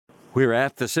We're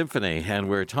at the Symphony, and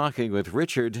we're talking with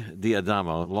Richard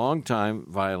D'Adamo, longtime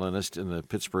violinist in the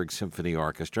Pittsburgh Symphony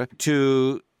Orchestra,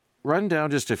 to run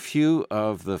down just a few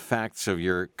of the facts of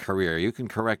your career. You can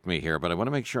correct me here, but I want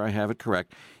to make sure I have it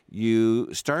correct.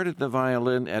 You started the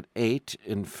violin at 8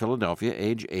 in Philadelphia,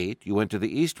 age 8. You went to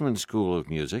the Eastman School of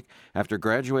Music. After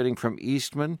graduating from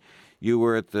Eastman, you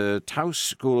were at the Taos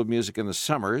School of Music in the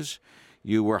summers.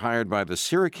 You were hired by the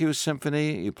Syracuse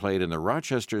Symphony. You played in the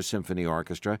Rochester Symphony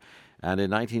Orchestra. And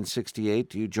in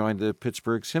 1968, you joined the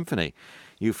Pittsburgh Symphony.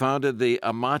 You founded the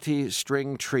Amati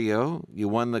String Trio. You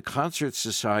won the Concert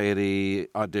Society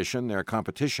audition, their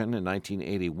competition, in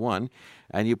 1981.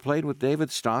 And you played with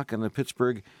David Stock and the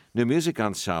Pittsburgh New Music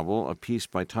Ensemble, a piece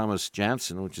by Thomas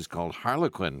Jansen, which is called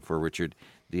Harlequin for Richard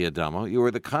D'Adamo. You were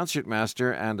the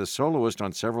concertmaster and a soloist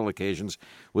on several occasions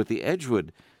with the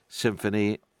Edgewood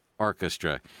Symphony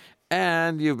Orchestra.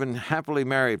 And you've been happily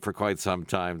married for quite some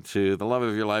time to the love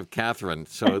of your life, Catherine.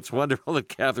 So it's wonderful that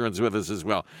Catherine's with us as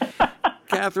well.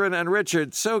 Catherine and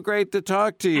Richard, so great to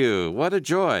talk to you. What a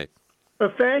joy. Well,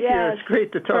 thank you. It's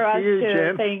great to talk to you, too.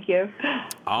 Jim. Thank you.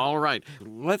 All right.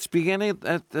 Let's begin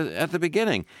at the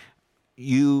beginning.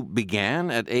 You began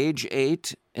at age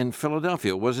 8 in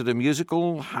Philadelphia. Was it a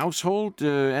musical household?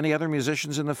 Any other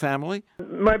musicians in the family?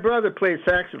 My brother played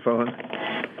saxophone.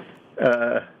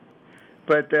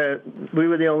 But we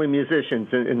were the only musicians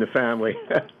in the family.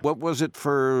 What was it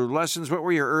for lessons? What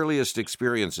were your earliest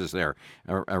experiences there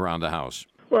around the house?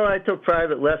 Well, I took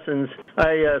private lessons.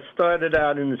 I started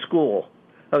out in the school.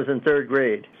 I was in 3rd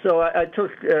grade. So I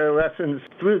took lessons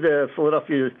through the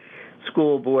Philadelphia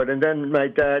School Board, and then my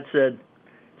dad said,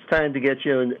 it's time to get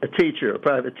you a teacher, a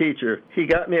private teacher. He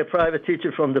got me a private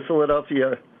teacher from the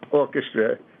Philadelphia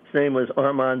Orchestra. His name was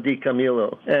Armand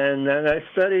DiCamillo. And then I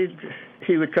studied.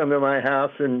 He would come to my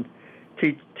house and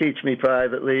teach me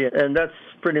privately, and that's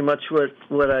pretty much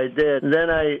what I did. Then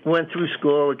I went through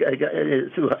school. I got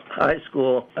through high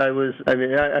school.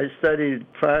 I studied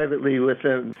privately with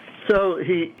him. So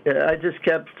I just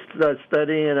kept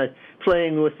studying and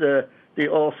playing with the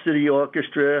All City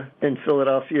Orchestra in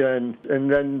Philadelphia, and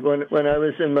then when I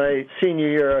was in my senior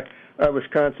year, I was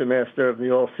concertmaster of the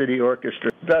All City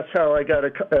Orchestra. That's how I got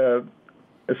a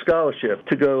scholarship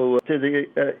to go to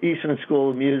the Eastman School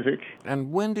of Music.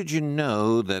 And when did you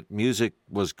know that music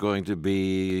was going to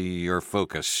be your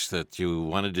focus, that you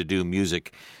wanted to do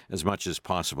music as much as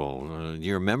possible? Do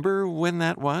you remember when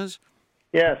that was?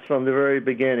 Yes, from the very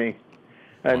beginning.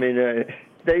 I mean,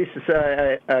 they used to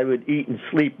say I would eat and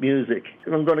sleep music.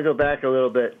 I'm going to go back a little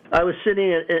bit. I was sitting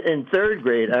in 3rd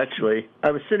grade, actually.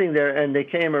 I was sitting there, and they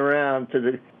came around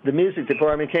to the music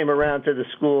department came around to the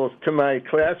school, to my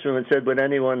classroom, and said, would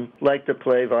anyone like to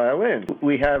play violin?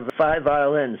 We have 5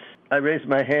 violins. I raised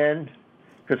my hand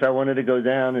because I wanted to go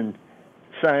down and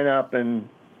sign up, and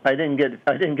I didn't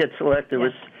get selected. There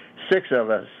was 6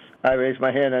 of us. I raised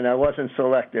my hand, and I wasn't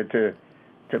selected to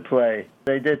play.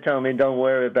 They did tell me, don't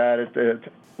worry about it.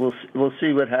 We'll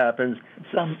see what happens.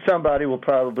 Somebody will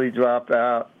probably drop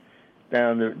out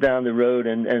down the road,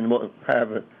 and we'll have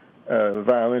a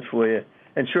violin for you.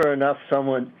 And sure enough,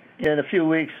 in a few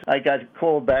weeks, I got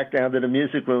called back down to the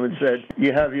music room and said,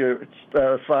 you have your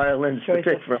violins to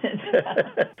pick from.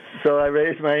 So I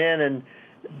raised my hand, and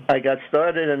I got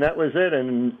started, and that was it.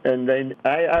 And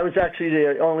I was actually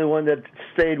the only one that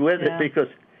stayed with it, because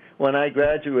when I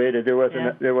graduated, there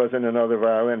wasn't another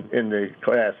violin in the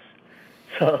class.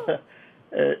 So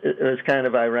it was kind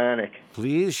of ironic.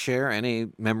 Please share any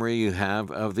memory you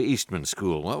have of the Eastman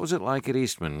School. What was it like at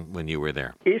Eastman when you were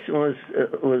there? Eastman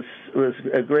was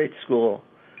a great school.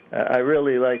 I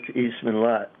really liked Eastman a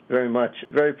lot, very much.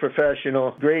 Very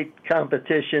professional, great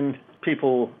competition.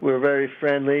 People were very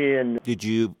friendly. And did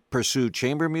you pursue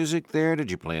chamber music there?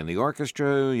 Did you play in the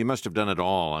orchestra? You must have done it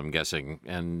all, I'm guessing.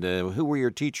 And who were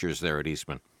your teachers there at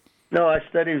Eastman? No, I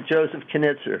studied with Joseph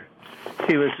Knitzer.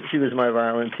 He was my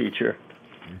violin teacher.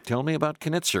 Tell me about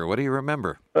Knitzer. What do you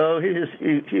remember? Oh, he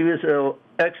was an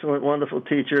excellent, wonderful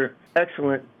teacher,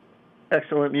 excellent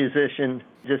musician.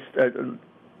 Just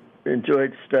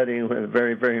enjoyed studying with him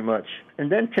very, very much.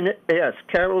 And then,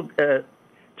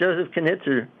 Joseph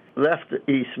Knitzer left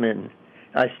Eastman.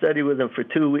 I studied with him for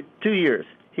 2 years.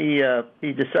 He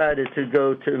decided to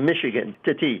go to Michigan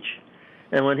to teach.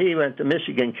 And when he went to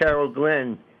Michigan, Carol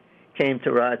Glenn came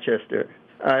to Rochester.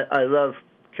 I love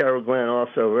Carol Glenn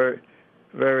also.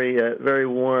 Very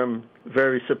warm,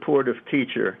 very supportive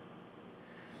teacher.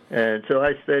 And so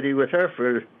I studied with her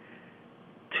for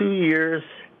 2 years,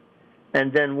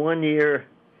 and then 1 year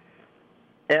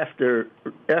after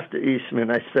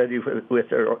Eastman, I studied with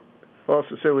her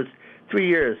also. So it was 3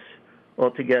 years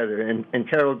altogether. And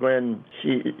Carol Glenn,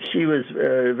 she was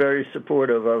very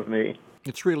supportive of me.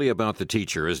 It's really about the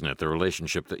teacher, isn't it? The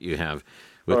relationship that you have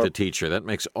with the teacher. That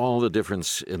makes all the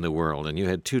difference in the world. And you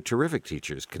had two terrific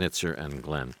teachers, Knitzer and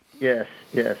Glenn. Yes,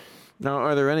 yes. Now,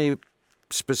 are there any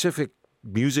specific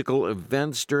musical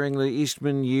events during the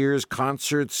Eastman years,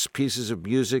 concerts, pieces of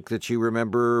music that you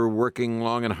remember working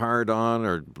long and hard on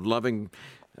or loving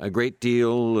a great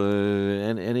deal?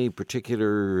 And any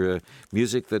particular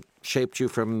music that shaped you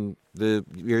from the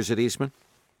years at Eastman?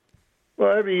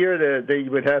 Well, every year they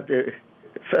would have the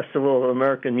Festival of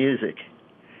American Music.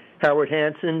 Howard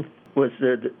Hanson was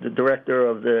the director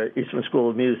of the Eastman School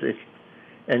of Music,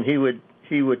 and he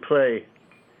would play,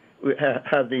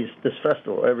 have this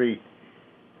festival every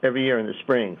year in the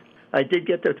spring. I did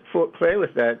get to play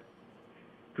with that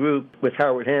group with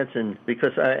Howard Hanson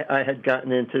because I had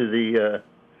gotten into the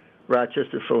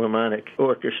Rochester Philharmonic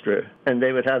Orchestra, and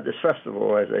they would have this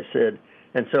festival, as I said,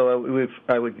 and so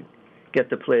I would get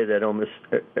to play that almost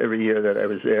every year that I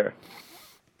was there.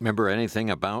 Remember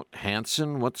anything about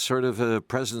Hanson? What sort of a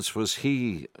presence was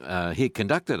he? He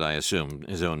conducted, I assume,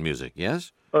 his own music,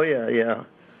 yes? Oh, yeah.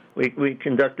 We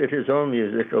conducted his own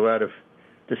music, a lot of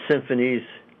the symphonies,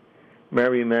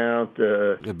 Marymount.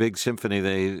 The big symphony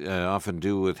they often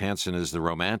do with Hanson is the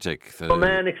Romantic.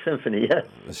 Romantic Symphony, yes.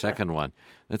 The second one.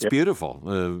 It's beautiful.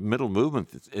 The middle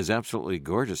movement is absolutely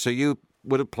gorgeous. So you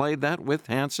would have played that with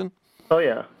Hanson? Oh,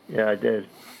 yeah. Yeah, I did.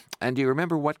 And do you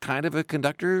remember what kind of a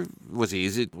conductor? Was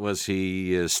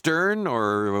he stern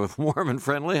or warm and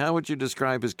friendly? How would you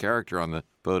describe his character on the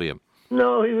podium?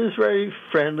 No, he was very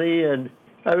friendly, and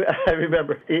I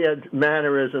remember he had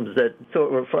mannerisms that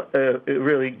thought were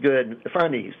really good,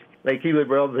 funny. Like he would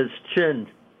rub his chin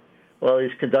while he's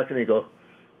conducting. He'd go,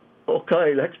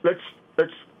 "Okay,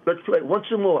 let's play once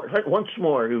more. Once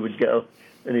more." He would go,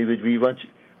 and he would be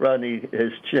rubbing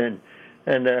his chin,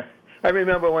 and. I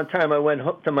remember one time I went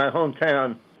to my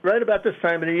hometown right about this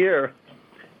time of the year,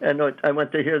 and I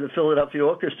went to hear the Philadelphia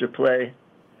Orchestra play,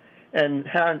 and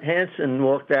Hanson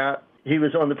walked out. He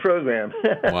was on the program.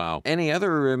 Wow. Any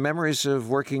other memories of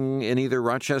working in either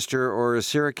Rochester or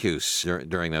Syracuse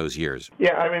during those years?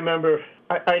 Yeah, I remember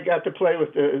I got to play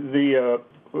with the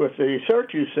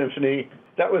Syracuse Symphony.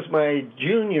 That was my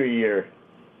junior year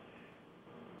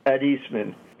at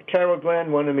Eastman. Carol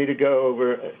Glenn wanted me to go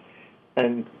over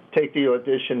and take the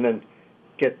audition and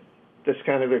get this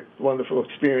kind of a wonderful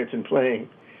experience in playing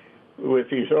with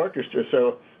these orchestras.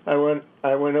 So I went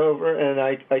over and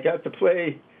I got to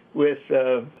play with.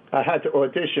 I had to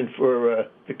audition for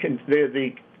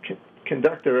the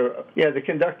conductor. Yeah, the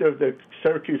conductor of the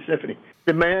Syracuse Symphony,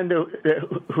 the man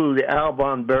who the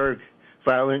Alban Berg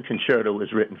Violin Concerto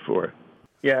was written for.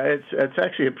 Yeah, it's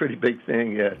actually a pretty big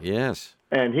thing. Yeah. Yes.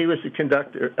 And he was the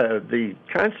conductor, the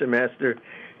concertmaster.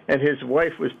 And his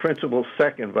wife was principal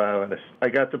second violinist. I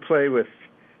got to play with,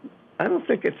 I don't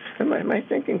think it's, am I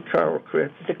thinking Carl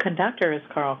Kritz? The conductor is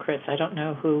Carl Kritz. I don't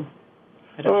know who.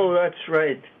 That's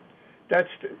right. That's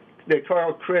the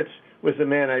Carl Kritz was the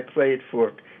man I played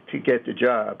for to get the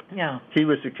job. Yeah. He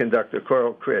was the conductor,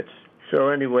 Carl Kritz. So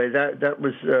anyway, that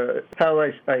was how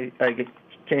I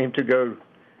came to go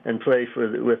and play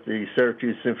with the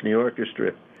Syracuse Symphony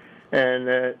Orchestra. And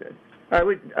I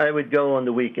would go on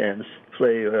the weekends,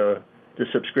 play the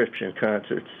subscription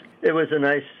concerts. It was a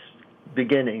nice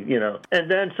beginning, you know.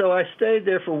 And then, so I stayed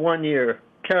there for 1 year.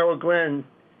 Carol Glenn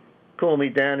called me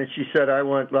down, and she said, "I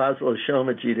want Laszlo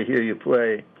Shomaji to hear you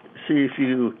play. See if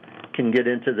you can get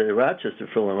into the Rochester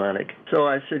Philharmonic." So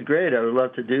I said, "Great, I would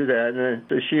love to do that." And then,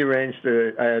 so she arranged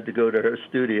I had to go to her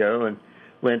studio and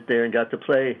went there and got to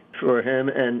play for him,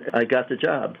 and I got the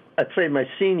job. I played my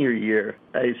senior year.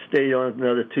 I stayed on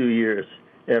another 2 years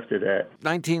after that.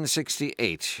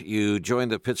 1968, you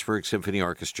joined the Pittsburgh Symphony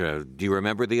Orchestra. Do you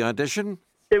remember the audition?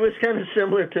 It was kind of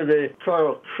similar to the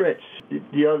Carl Kritz,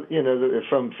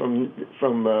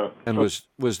 And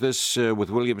was this with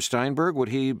William Steinberg? Would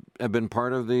he have been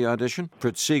part of the audition?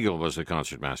 Fritz Siegel was the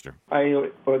concertmaster. I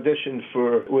auditioned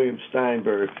for William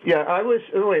Steinberg. Yeah, I was.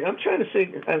 Wait, I'm trying to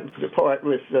think the part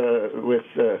with.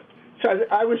 So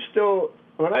I was still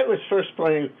when I was first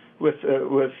playing with.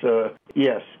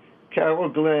 Yes, Carol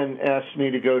Glenn asked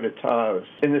me to go to Taos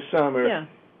in the summer. Yeah.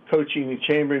 Coaching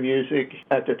chamber music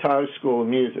at the Taos School of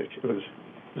Music. It was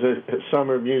a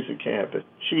summer music camp.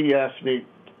 She asked me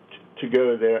to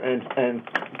go there, and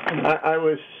I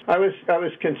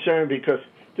was concerned because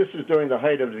this was during the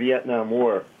height of the Vietnam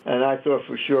War, and I thought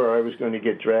for sure I was going to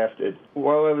get drafted.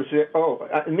 While I was there,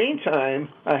 meantime,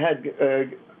 I had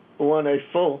won a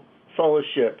full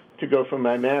fellowship to go for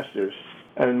my master's,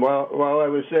 and while I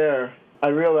was there, I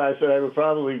realized that I would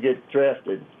probably get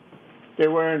drafted.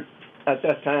 There weren't at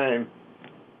that time,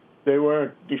 they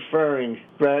weren't deferring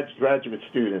graduate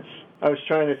students. I was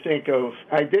trying to think of,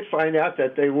 I did find out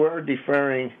that they were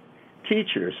deferring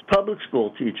teachers, public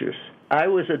school teachers. I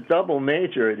was a double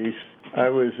major at these. I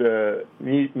was a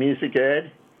music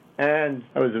ed, and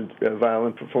I was a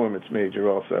violin performance major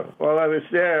also. While I was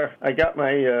there, I got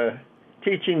my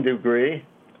teaching degree,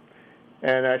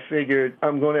 and I figured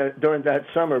I'm going to, during that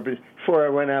summer, before I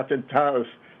went out to Taos,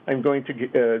 I'm going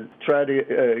to try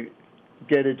to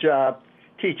get a job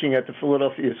teaching at the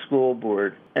Philadelphia School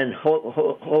Board, and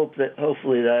hope that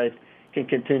hopefully that I can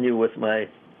continue with my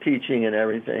teaching and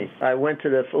everything. I went to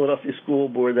the Philadelphia School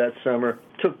Board that summer,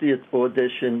 took the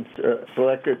audition,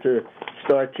 selected to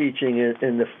start teaching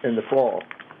in the fall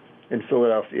in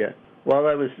Philadelphia. While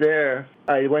I was there,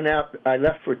 I went out. I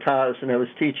left for Taos, and I was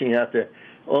teaching out there.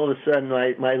 All of a sudden,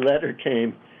 my letter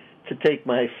came to take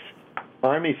my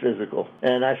Army physical,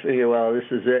 and I figured, well, this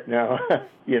is it now.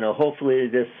 Hopefully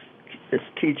this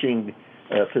teaching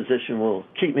position will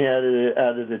keep me out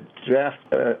of the draft.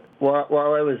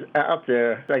 While I was out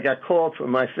there, I got called for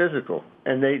my physical,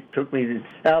 and they took me to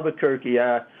Albuquerque.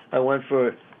 I went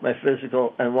for my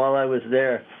physical, and while I was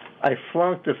there, I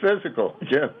flunked the physical,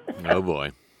 Jim. Oh,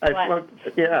 boy.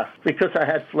 Because I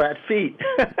had flat feet.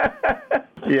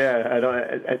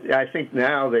 I think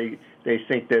now they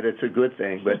think that it's a good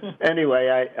thing, but anyway,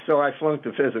 I flunked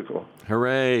the physical.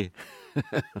 Hooray!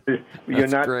 You're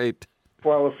not great.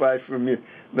 Qualified for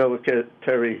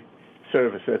military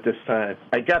service at this time.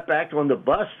 I got back on the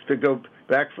bus to go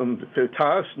back to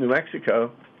Taos, New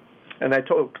Mexico, and I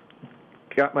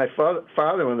got my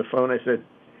father on the phone. I said,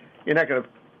 "You're not going to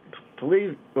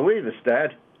believe this,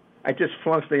 Dad. I just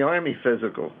flunked the Army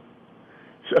physical."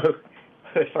 So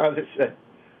my father said,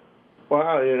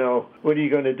 "Wow, what are you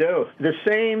going to do?" The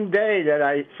same day that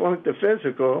I flunked the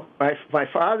physical, my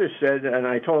father said, and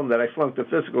I told him that I flunked the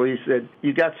physical, he said,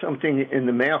 "You got something in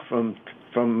the mail from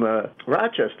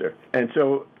Rochester." And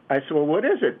so I said, "Well, what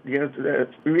is it?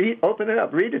 Open it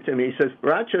up, read it to me." He says,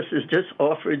 "Rochester's just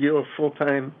offered you a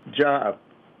full-time job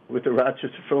with the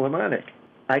Rochester Philharmonic."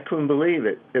 I couldn't believe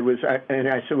it. And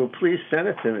I said, "Well, please send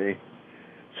it to me."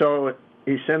 So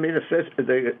he sent me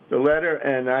the letter,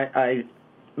 and I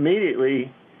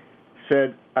immediately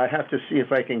said, "I have to see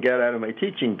if I can get out of my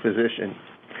teaching position."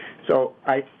 So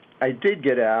I did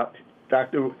get out.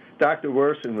 Dr.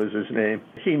 Werson was his name.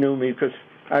 He knew me because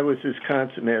I was his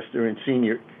concertmaster in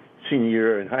senior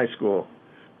year in high school.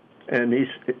 And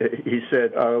he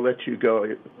said, "I'll let you go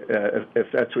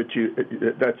if that's what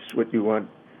you want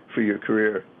for your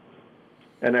career."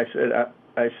 And I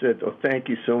said, "Oh, thank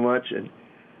you so much." And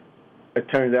it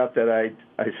turned out that I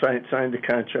signed a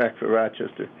contract for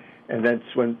Rochester, and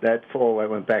that's when that fall I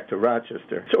went back to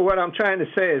Rochester. So what I'm trying to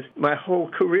say is my whole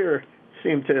career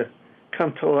seemed to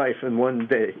come to life in one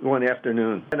day, one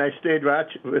afternoon. And I stayed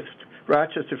with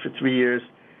Rochester for 3 years,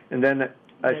 and then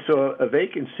I saw a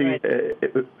vacancy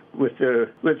with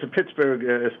the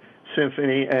Pittsburgh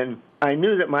Symphony, and I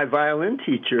knew that my violin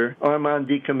teacher, Armand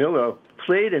DiCamillo,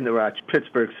 played in the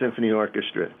Pittsburgh Symphony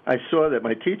Orchestra. I saw that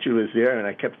my teacher was there, and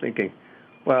I kept thinking,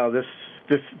 wow, this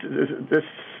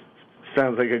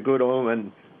sounds like a good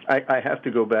omen. I have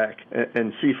to go back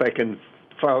and see if I can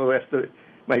follow after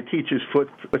my teacher's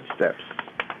footsteps.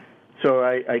 So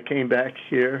I came back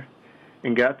here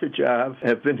and got the job.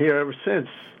 Have been here ever since.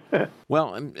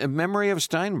 Well, in memory of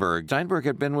Steinberg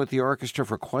had been with the orchestra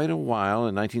for quite a while.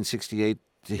 In 1968,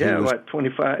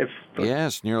 25?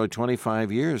 Yes, nearly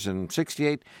 25 years. In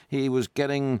 68, he was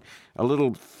getting a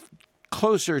little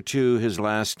closer to his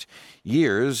last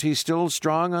years. He's still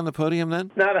strong on the podium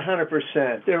then? Not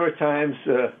 100%. There were times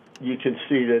you can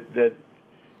see that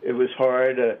it was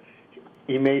hard.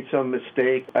 He made some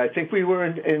mistake. I think we were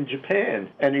in Japan,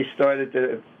 and he started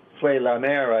to play La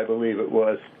Mer, I believe it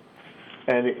was.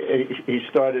 And he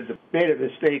made a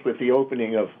mistake with the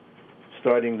opening of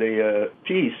starting the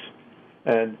piece.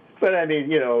 But I mean,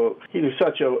 he was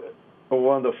such a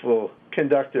wonderful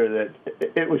conductor that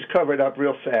it was covered up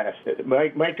real fast.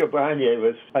 Mike Rabanier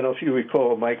was, I don't know if you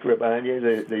recall Mike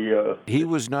Rabanier, He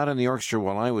was not in the orchestra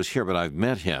while I was here, but I've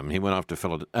met him. He went off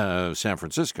to San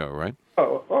Francisco, right?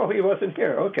 Oh, he wasn't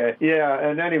here. Okay. Yeah,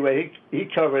 and anyway, he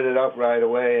covered it up right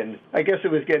away, and I guess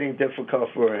it was getting difficult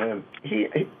for him.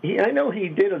 I know he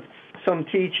did some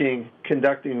teaching,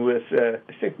 conducting with I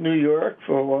think New York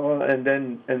for a while, and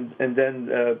then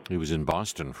he was in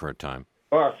Boston for a time.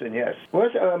 Boston, yes.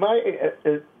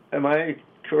 Am I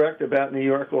correct about New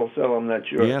York also? I'm not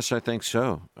sure. Yes, I think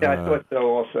so. Yeah, I thought so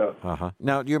also. Uh-huh.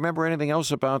 Now, do you remember anything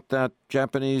else about that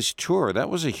Japanese tour? That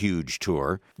was a huge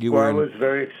tour. It was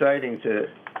very exciting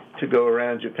to go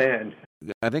around Japan.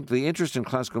 I think the interest in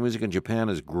classical music in Japan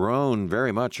has grown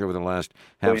very much over the last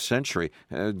half century.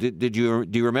 Do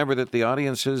you remember that the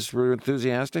audiences were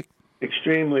enthusiastic?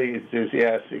 Extremely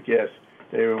enthusiastic, yes.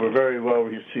 They were very well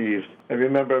received. I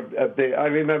remember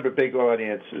big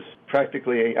audiences.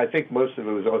 Practically, I think most of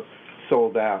it was all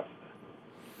sold out.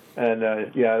 And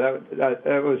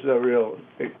that was a real.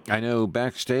 I know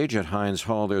backstage at Heinz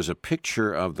Hall, there's a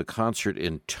picture of the concert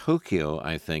in Tokyo,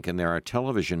 I think, and there are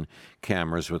television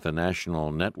cameras with the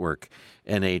national network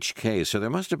NHK. So there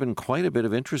must have been quite a bit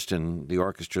of interest in the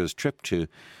orchestra's trip to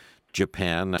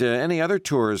Japan. Any other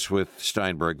tours with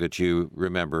Steinberg that you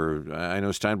remember? I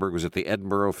know Steinberg was at the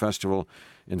Edinburgh Festival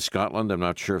in Scotland. I'm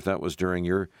not sure if that was during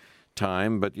your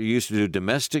time, but you used to do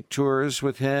domestic tours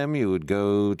with him. You would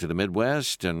go to the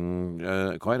Midwest and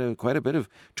quite a bit of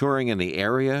touring in the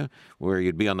area where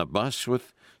you'd be on the bus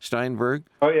with Steinberg.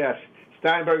 Oh, yes.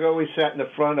 Steinberg always sat in the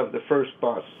front of the first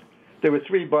bus. There were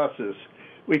 3 buses.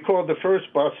 We called the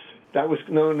first bus, that was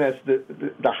known as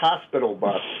the hospital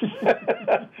bus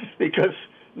because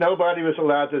nobody was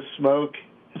allowed to smoke.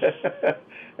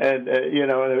 And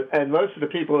most of the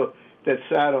people that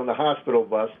sat on the hospital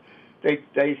bus,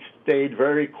 they stayed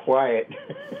very quiet.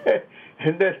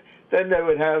 And then they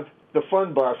would have the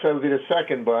fun bus. That would be the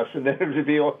second bus, and then there would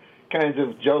be all kinds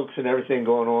of jokes and everything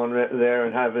going on there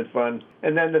and having fun.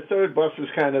 And then the third bus was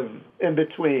kind of in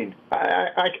between.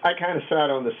 I kind of sat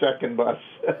on the second bus.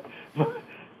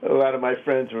 A lot of my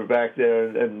friends were back there,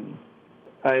 and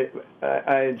I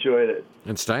enjoyed it.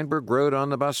 And Steinberg rode on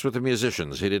the bus with the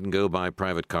musicians. He didn't go by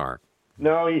private car.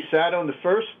 No, he sat on the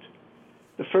first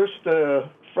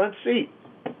front seat,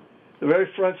 the very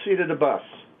front seat of the bus.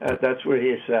 That's where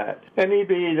he sat. And he'd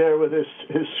be there with his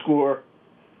score,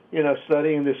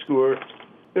 studying the score.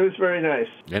 It was very nice.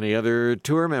 Any other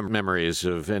tour memories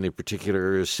of any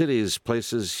particular cities,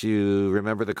 places you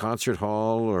remember the concert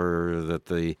hall or that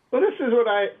the... Well, this is what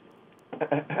I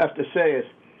have to say is...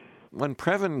 When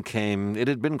Previn came, it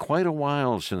had been quite a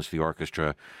while since the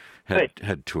orchestra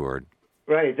had toured.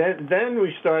 Right. Then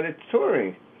we started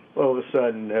touring. All of a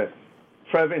sudden,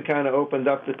 Previn kind of opened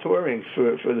up the touring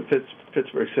for the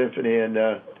Pittsburgh Symphony. And,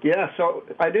 so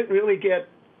I didn't really get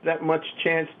that much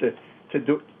chance to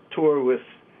tour with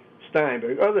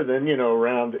Steinberg, other than,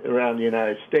 around the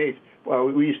United States. Well,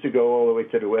 we used to go all the way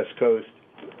to the West Coast,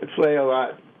 play a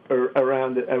lot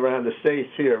around the States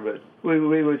here, but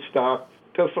we would stop,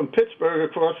 go from Pittsburgh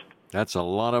across. That's a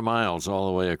lot of miles all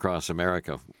the way across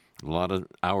America, a lot of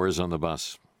hours on the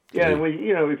bus. Yeah, and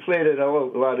we played at a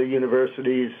lot of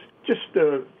universities. Just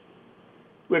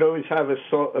we'd always have a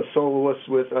soloist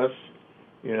with us,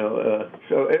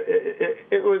 So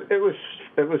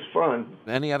it was fun.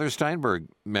 Any other Steinberg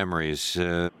memories?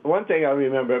 One thing I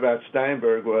remember about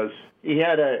Steinberg was he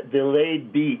had a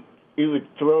delayed beat. He would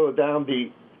throw a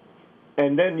downbeat,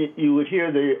 and then you would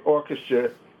hear the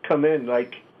orchestra come in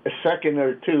like a second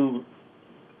or two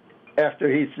after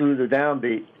he threw the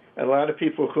downbeat. And a lot of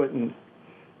people couldn't.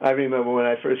 I remember when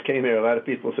I first came here, a lot of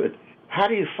people said, "How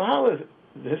do you follow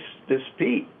this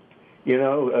beat?"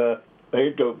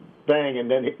 They'd go bang, and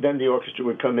then the orchestra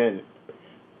would come in,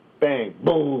 bang,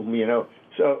 boom,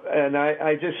 So, and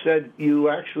I just said, you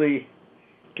actually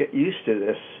get used to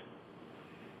this,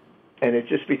 and it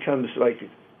just becomes like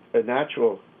a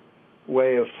natural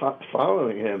way of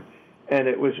following him, and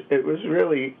it was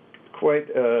really quite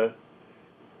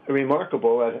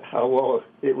remarkable at how well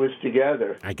it was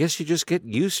together. I guess you just get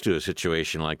used to a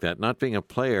situation like that. Not being a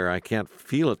player, I can't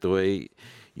feel it the way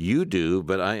you do,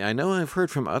 but I know I've heard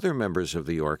from other members of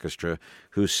the orchestra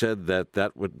who said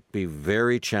that would be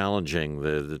very challenging,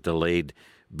 the delayed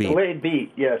beat. Delayed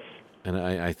beat, yes. And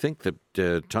I think that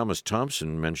Thomas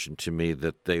Thompson mentioned to me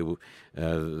that the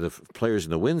players in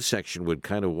the wind section would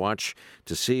kind of watch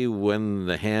to see when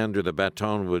the hand or the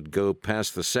baton would go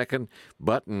past the second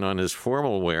button on his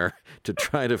formal wear to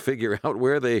try to figure out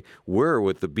where they were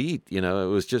with the beat. It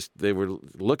was just they were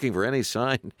looking for any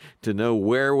sign to know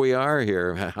where we are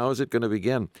here. How is it going to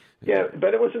begin? Yeah,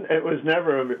 but it was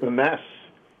never a mess,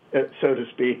 so to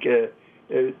speak.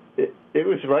 It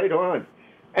was right on.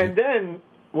 And then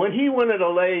when he wanted to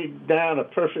lay down a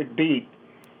perfect beat,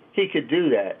 he could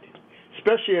do that,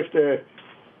 especially if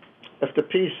the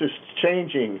piece is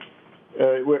changing,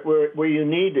 where you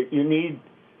need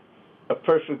a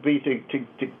perfect beat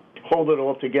to hold it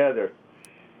all together.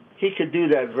 He could do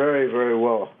that very, very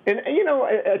well. And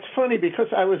it's funny because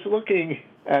I was looking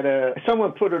at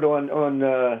someone put it on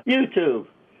YouTube,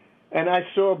 and I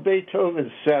saw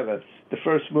Beethoven's Seventh, the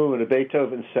first movement of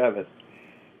Beethoven's Seventh.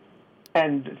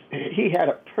 And he had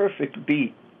a perfect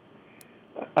beat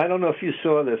I don't know if you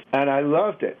saw this, and I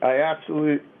loved it. I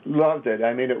absolutely loved it.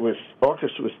 I mean,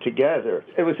 orchestra was together.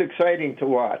 It was exciting to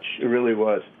watch. It really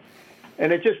was.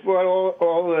 And it just brought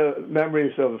all the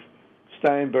memories of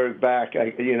Steinberg back,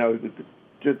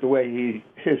 just the way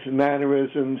his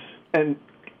mannerisms, and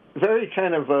very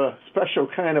kind of a special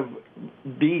kind of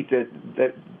beat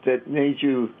that made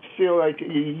you feel like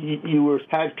you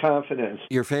had confidence.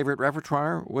 Your favorite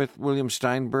repertoire with William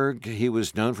Steinberg? He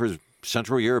was known for his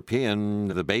Central European,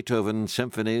 the Beethoven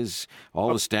symphonies,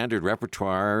 all the standard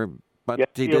repertoire. But yeah,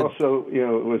 he did also,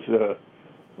 was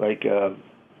like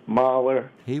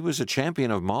Mahler. He was a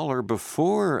champion of Mahler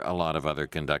before a lot of other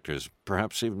conductors,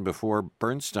 perhaps even before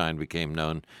Bernstein became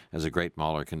known as a great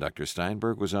Mahler conductor.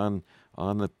 Steinberg was on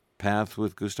the path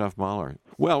with Gustav Mahler.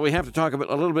 Well, we have to talk a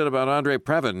little bit about Andre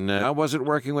Previn. How was it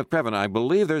working with Previn? I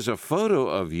believe there's a photo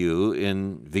of you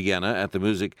in Vienna at the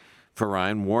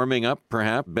Musikverein warming up,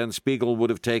 perhaps. Ben Spiegel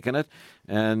would have taken it,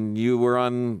 and you were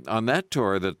on that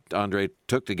tour that Andre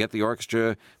took to get the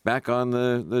orchestra back on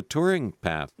the touring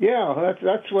path. Yeah,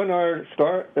 that's when our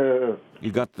start...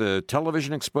 You got the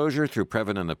television exposure through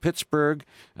Previn and the Pittsburgh,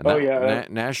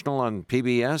 national on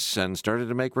PBS, and started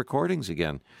to make recordings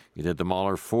again. You did the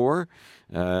Mahler 4,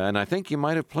 and I think you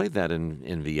might have played that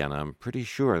in Vienna. I'm pretty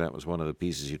sure that was one of the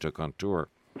pieces you took on tour.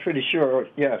 Pretty sure,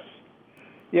 yes.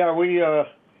 Yeah,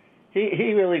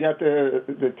 he really got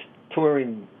the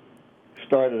touring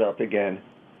started up again.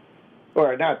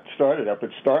 Or not started up, it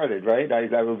started, right?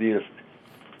 That would be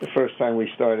the first time we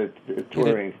started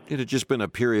touring. It had just been a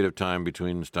period of time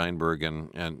between Steinberg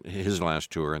and his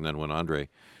last tour, and then when Andre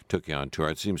took you on tour,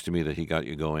 it seems to me that he got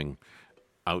you going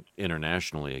out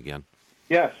internationally again.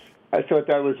 Yes, I thought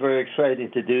that was very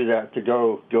exciting to do that, to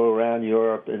go around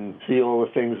Europe and see all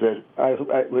the things that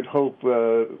I would hope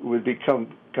would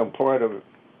become part of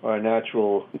our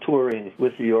natural touring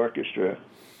with the orchestra.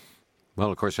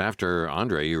 Well, of course, after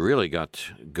Andre, you really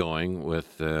got going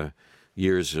with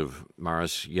years of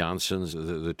Maris Janssen's.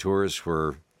 The tours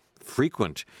were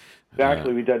frequent.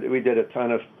 Exactly, we did a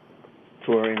ton of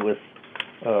touring with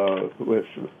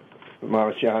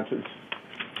Maris Janssen.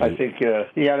 I think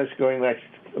he had us going like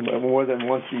more than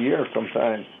once a year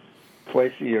sometimes.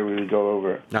 Twice a year we would go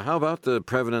over. Now, how about the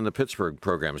Previn and the Pittsburgh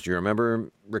programs? Do you remember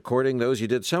recording those? You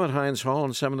did some at Heinz Hall,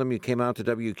 and some of them you came out to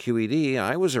WQED.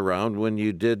 I was around when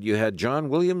you had John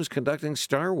Williams conducting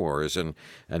Star Wars, and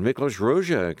Miklos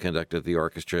Rozsa conducted the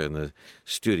orchestra in the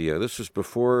studio. This was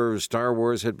before Star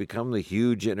Wars had become the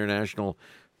huge international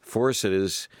force it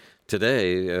is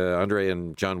today. Andre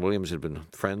and John Williams had been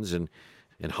friends in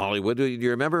Hollywood. Do you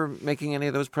remember making any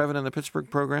of those Previn and the Pittsburgh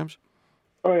programs?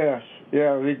 Oh, yes.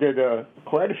 Yeah, we did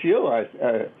quite a few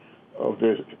of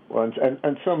these ones.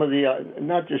 And some of the,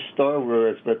 not just Star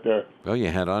Wars, but... Well, you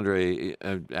had Andre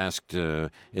asked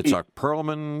Itzhak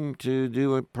Perlman to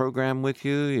do a program with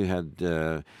you. You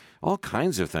had all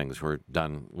kinds of things were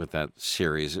done with that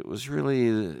series. It was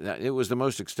the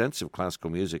most extensive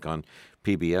classical music on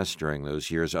PBS during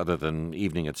those years, other than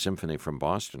Evening at Symphony from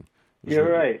Boston.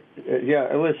 You're right.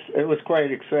 Yeah, it was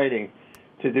quite exciting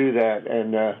to do that,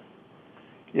 and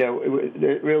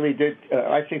it really did.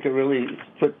 I think it really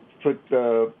put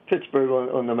Pittsburgh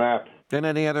on the map. And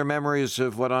any other memories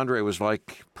of what Andre was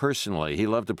like personally? He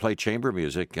loved to play chamber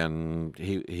music, and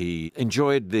he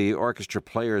enjoyed the orchestra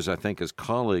players, I think, as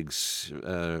colleagues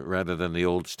rather than the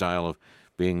old style of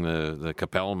being the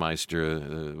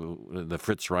Kapellmeister, the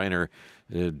Fritz Reiner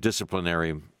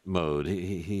disciplinary mode.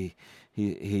 He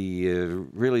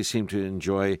really seemed to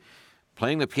enjoy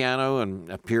playing the piano and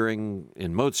appearing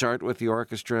in Mozart with the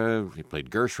orchestra. He played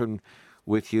Gershwin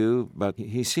with you, but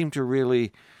he seemed to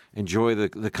really enjoy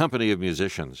the company of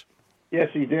musicians. Yes,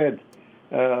 he did.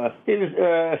 He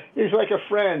was like a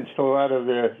friend to a lot of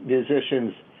the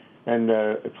musicians, and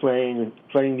playing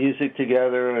music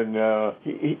together, and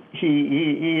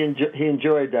he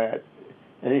enjoyed that,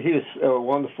 and he was a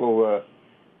wonderful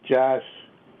jazz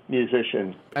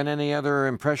musician. And any other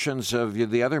impressions of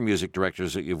the other music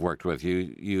directors that you've worked with?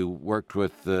 You worked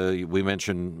with, we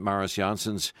mentioned Maris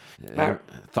Janssen's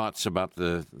thoughts about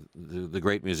the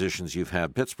great musicians you've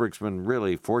had. Pittsburgh's been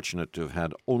really fortunate to have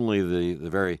had only the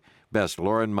very best.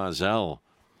 Lorin Maazel.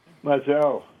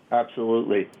 Maazel,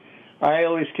 absolutely. I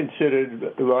always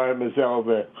considered Lorin Maazel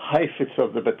the Heifetz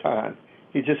of the baton.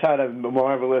 He just had a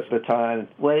marvelous baton.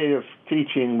 Way of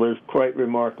teaching was quite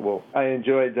remarkable. I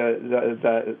enjoyed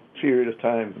that period of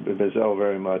time with Maazel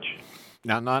very much.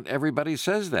 Now, not everybody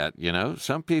says that, you know.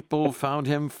 Some people found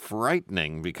him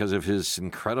frightening because of his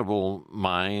incredible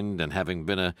mind and having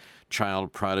been a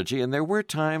child prodigy. And there were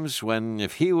times when,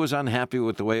 if he was unhappy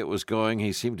with the way it was going,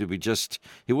 he seemed to be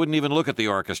he wouldn't even look at the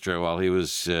orchestra while he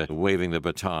was waving the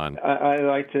baton. I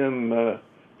liked him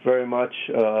very much.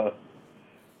 I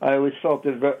always felt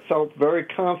very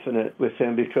confident with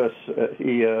him because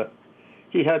he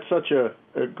had such a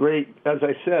great, as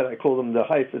I said, I called him the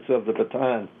Heifetz of the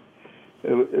baton.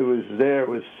 It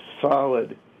was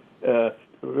solid,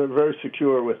 very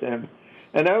secure with him.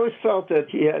 And I always felt that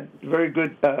he had very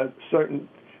good certain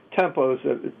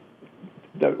tempos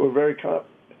that were very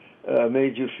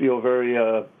made you feel very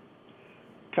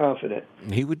confident.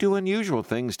 He would do unusual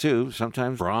things, too.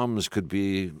 Sometimes Brahms could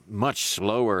be much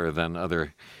slower than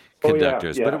other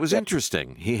conductors, but it was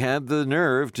interesting. He had the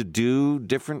nerve to do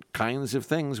different kinds of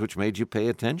things which made you pay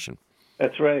attention.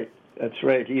 That's right. That's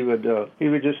right. He would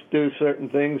just do certain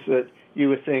things that you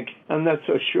would think, I'm not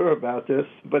so sure about this.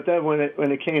 But then when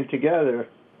it came together,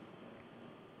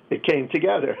 it came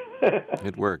together.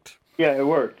 It worked. Yeah, it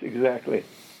worked, exactly.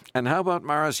 And how about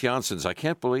Maris Janssens? I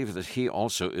can't believe that he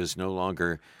also is no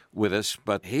longer with us,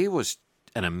 but he was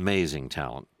an amazing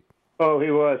talent. Oh,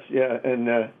 he was, yeah,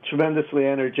 and tremendously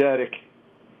energetic.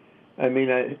 I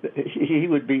mean, he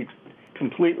would be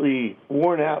completely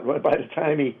worn out by the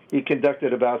time he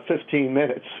conducted about 15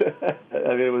 minutes. I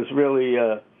mean, it was really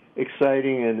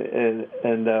exciting, and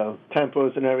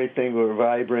tempos and everything were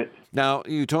vibrant. Now,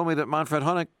 you told me that Manfred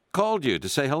Honeck called you to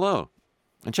say hello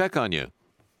and check on you.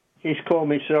 He's called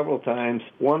me several times.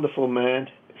 Wonderful man,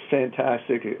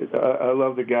 fantastic. I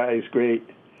love the guy. He's great.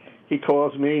 He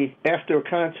calls me after a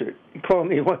concert. He called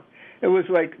me it was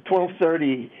like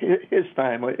 12:30 his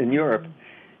time in Europe.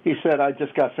 He said, I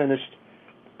just got finished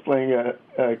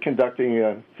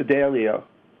conducting Fidelio.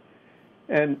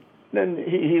 And then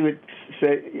he would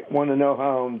say, want to know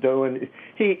how I'm doing.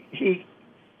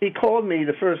 He called me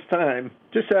the first time,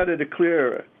 just out of the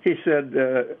clear. He said,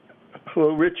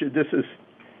 hello, Richard, this is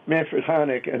Manfred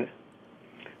Honeck, and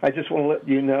I just want to let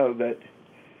you know that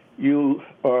you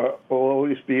will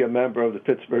always be a member of the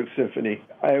Pittsburgh Symphony.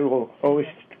 I will always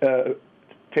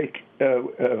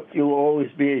you will always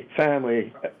be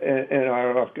family in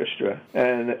our orchestra,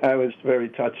 and I was very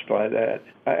touched by that.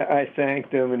 I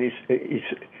thanked him, and he's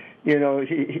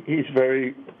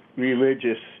very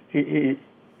religious. He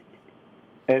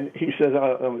says,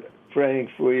 I'm praying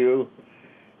for you.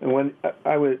 And when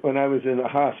I was in the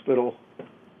hospital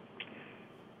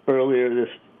earlier this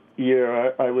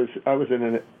year, I was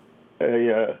in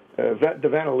the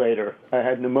ventilator. I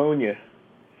had pneumonia.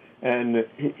 And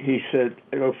he said,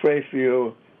 I'll pray for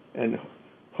you and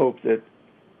hope that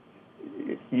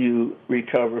you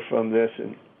recover from this.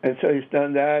 And so he's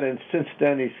done that. And since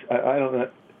then, I don't know,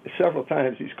 several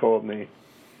times he's called me.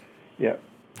 Yeah.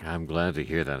 I'm glad to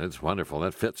hear that. It's wonderful.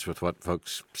 That fits with what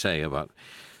folks say about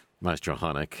Maestro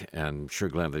Honeck, and sure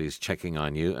glad that he's checking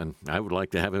on you. And I would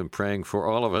like to have him praying for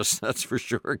all of us, that's for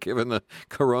sure, given the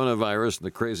coronavirus and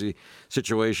the crazy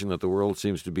situation that the world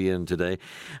seems to be in today.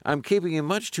 I'm keeping you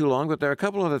much too long, but there are a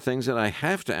couple other things that I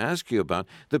have to ask you about.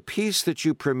 The piece that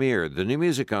you premiered, the New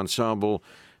Music Ensemble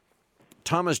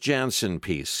Thomas Jansen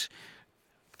piece.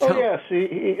 Yes.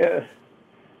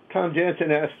 Tom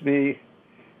Jansen asked me,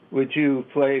 would you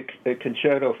play a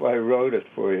concerto if I wrote it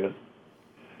for you?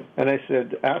 And I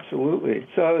said, absolutely.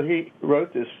 So he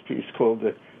wrote this piece called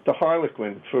The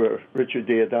Harlequin for Richard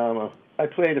D'Adamo. I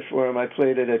played it for him. I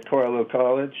played it at Carlow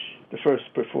College, the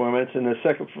first performance, and the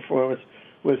second performance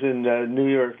was in New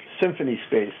York Symphony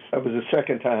Space. That was the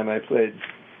second time I played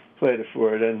it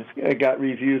for it, and I got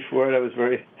reviewed for it. I was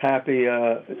very happy.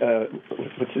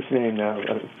 What's his name now?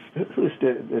 Who's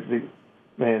the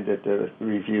man that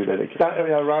reviewed it?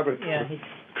 Robert. Yeah.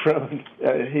 Crone.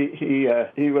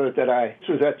 He wrote that this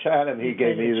was at Chatham. He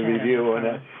gave me the review,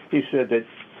 and he said that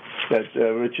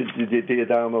Richard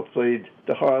D'Adamo played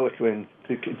the Harlequin,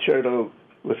 the concerto,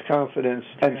 with confidence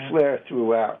and flair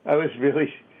throughout. I was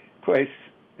really quite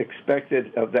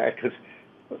expected of that because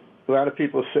a lot of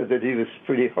people said that he was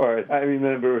pretty hard. I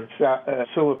remember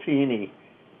Filippini.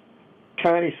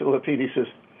 Connie Filippini says,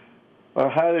 well,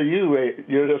 how do you rate?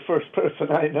 You're the first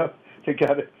person I know to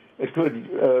get a good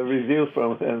review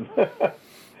from him.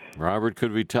 Robert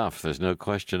could be tough. There's no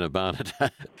question about it.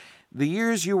 The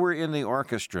years you were in the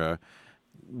orchestra,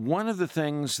 one of the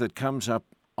things that comes up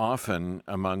often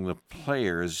among the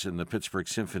players in the Pittsburgh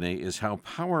Symphony is how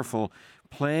powerful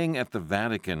playing at the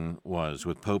Vatican was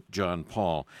with Pope John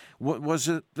Paul. Was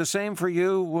it the same for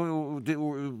you?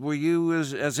 Were you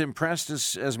as impressed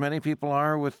as many people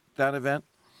are with that event?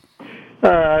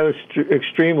 I was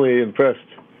extremely impressed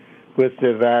with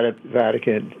the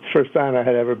Vatican. First time I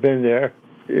had ever been there.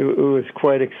 It was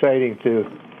quite exciting to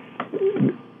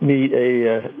meet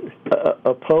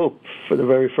a pope for the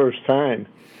very first time,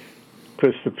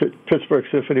 because the Pittsburgh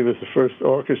Symphony was the first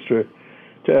orchestra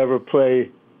to ever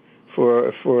play for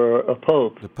a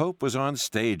pope. The Pope was on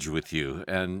stage with you,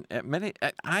 and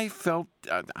I felt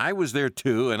I was there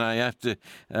too, and I have to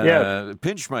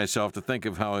pinch myself to think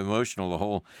of how emotional the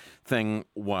whole thing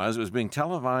was. It was being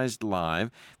televised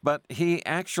live, but he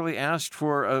actually asked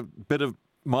for a bit of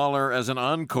Mahler as an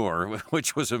encore,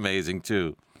 which was amazing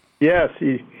too. Yes,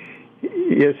 he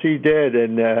did,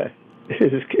 and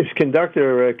his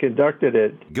conductor conducted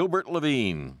it. Gilbert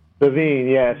Levine. Levine,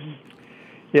 yes.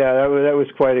 Yeah, that was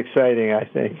quite exciting, I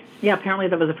think. Yeah, apparently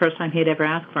that was the first time he'd ever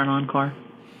asked for an encore.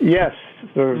 Yes,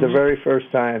 the very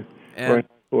first time for an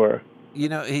encore. You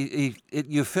know,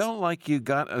 you felt like you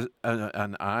got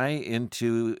an eye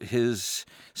into his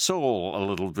soul a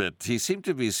little bit. He seemed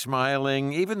to be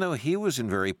smiling, even though he was in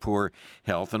very poor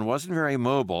health and wasn't very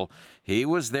mobile. He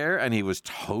was there, and he was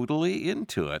totally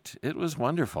into it. It was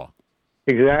wonderful.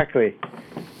 Exactly.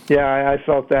 Yeah, I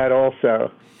felt that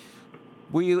also.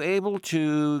 Were you able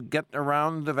to get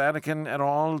around the Vatican at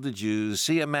all? Did you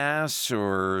see a Mass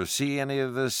or see any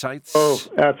of the sights? Oh,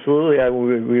 absolutely.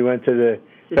 We went to the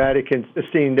Vatican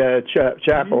Sistine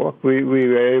Chapel. We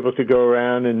were able to go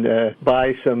around and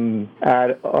buy some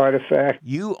artifacts.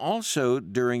 You also,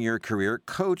 during your career,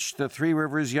 coached the Three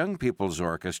Rivers Young People's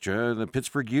Orchestra, the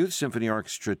Pittsburgh Youth Symphony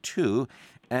Orchestra, too,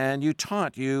 and you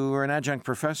taught. You were an adjunct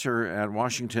professor at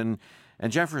Washington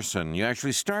and Jefferson. You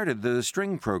actually started the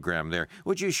string program there.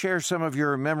 Would you share some of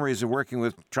your memories of working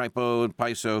with Tripo and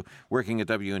Paiso, working at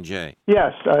W&J?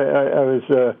 Yes, I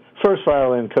was first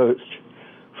violin coach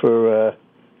for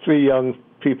Three Young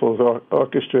People's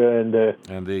Orchestra and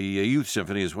the Youth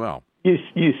Symphony as well.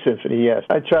 Youth Symphony, yes.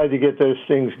 I tried to get those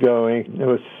things going. It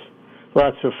was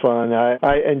lots of fun.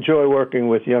 I enjoy working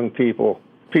with young people.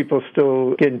 People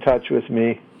still get in touch with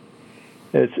me.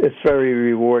 It's very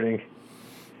rewarding.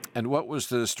 And what was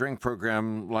the string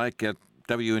program like at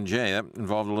W&J? That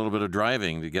involved a little bit of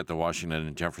driving to get to Washington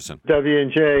and Jefferson.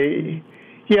 W&J,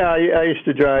 yeah, I used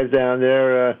to drive down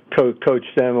there, coach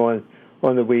them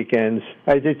on the weekends.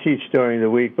 I did teach during the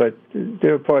week, but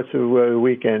there were parts of the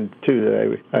weekend, too,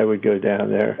 that I would go down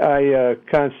there. I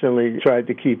constantly tried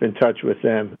to keep in touch with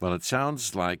them. Well, it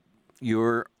sounds like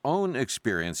your own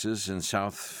experiences in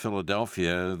South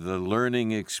Philadelphia, the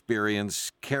learning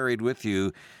experience carried with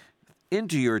you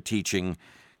into your teaching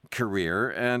career,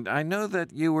 and I know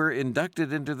that you were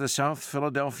inducted into the South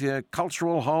Philadelphia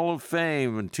Cultural Hall of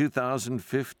Fame in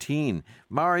 2015.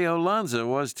 Mario Lanza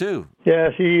was too.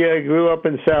 Yes, he grew up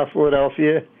in South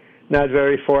Philadelphia, not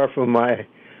very far from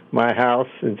my house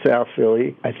in South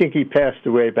Philly. I think he passed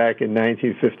away back in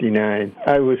 1959.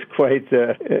 I was quite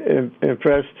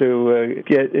impressed to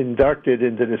get inducted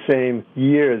into the same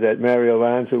year that Mario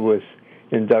Lanza was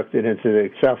inducted into the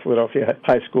South Philadelphia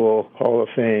High School Hall of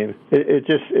Fame. It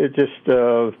just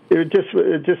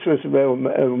was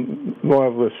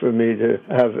marvelous for me to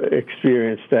have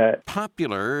experienced that.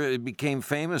 Popular, it became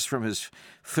famous from his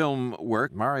film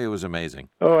work. Mario was amazing.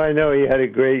 Oh, I know. He had a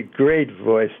great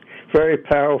voice. Very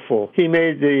powerful. He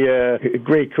made the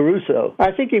great Caruso.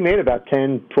 I think he made about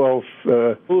 10, 12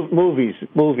 movies.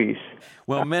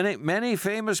 Well, many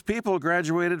famous people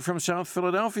graduated from South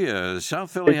Philadelphia.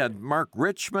 South Philly had Mark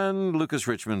Richmond, Lucas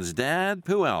Richmond's dad.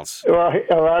 Who else? Well,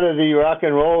 a lot of the rock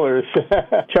and rollers.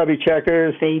 Chubby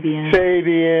Checkers. Fabian,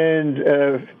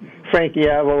 Frankie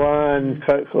Avalon,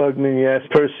 Klugman, yes,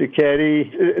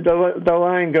 Persichetti. The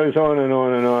line goes on and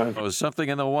on and on. Oh, something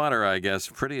in the water, I guess.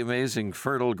 Pretty amazing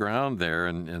fertile ground there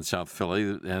in South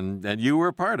Philly. And you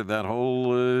were part of that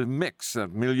whole mix,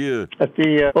 that milieu. At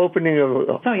the opening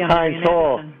of Heinz Hall,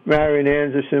 Marian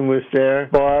Anderson was there,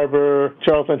 Barber,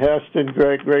 Charlton Heston,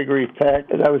 Gregory Peck.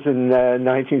 That was in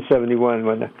 1971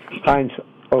 when Heinz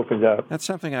opened up. That's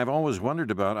something I've always wondered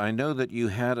about. I know that you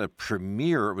had a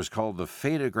premiere. It was called The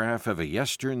Photograph of a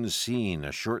Yestern Scene,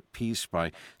 a short piece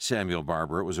by Samuel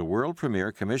Barber. It was a world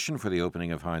premiere commissioned for the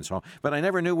opening of Heinz Hall, but I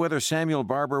never knew whether Samuel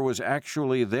Barber was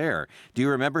actually there. Do you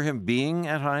remember him being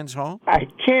at Heinz Hall? I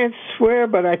can't swear,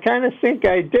 but I kind of think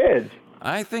I did.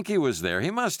 I think he was there.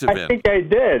 He must have been. I think I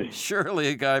did. Surely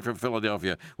a guy from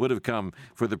Philadelphia would have come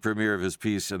for the premiere of his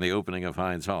piece and the opening of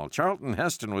Heinz Hall. Charlton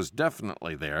Heston was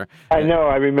definitely there. I know.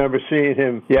 I remember seeing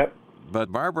him. Yep. But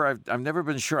Barber, I've never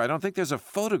been sure. I don't think there's a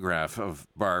photograph of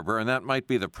Barber, and that might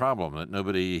be the problem,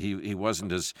 that he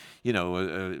wasn't as,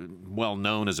 well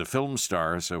known as a film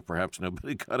star, so perhaps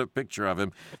nobody got a picture of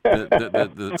him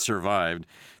that survived.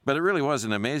 But it really was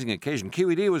an amazing occasion.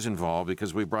 QED was involved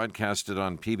because we broadcast it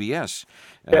on PBS,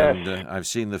 and Yes. I've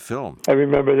seen the film. I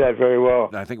remember that very well.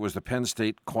 I think it was the Penn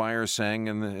State Choir sang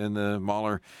in the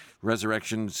Mahler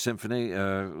Resurrection Symphony.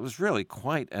 It was really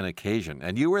quite an occasion,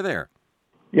 and you were there.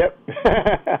 Yep.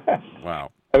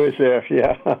 Wow. I was there,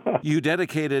 yeah. You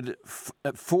dedicated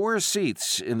 4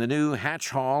 seats in the new Hatch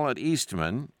Hall at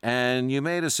Eastman, and you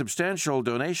made a substantial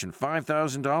donation,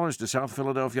 $5,000 to South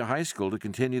Philadelphia High School to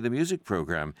continue the music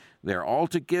program. They're all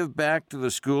to give back to the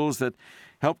schools that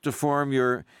helped to form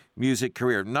your music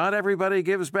career. Not everybody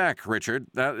gives back, Richard.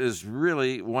 That is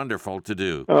really wonderful to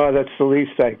do. Oh, that's the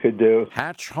least I could do.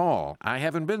 Hatch Hall. I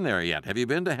haven't been there yet. Have you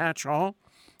been to Hatch Hall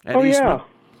at Oh, Eastman? yeah.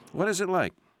 What is it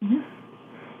like?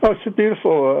 Oh, it's a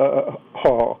beautiful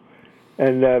hall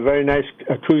and very nice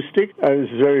acoustic. I was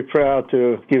very proud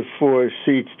to give 4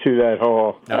 seats to that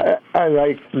hall. Oh. I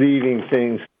like leaving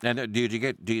things. And did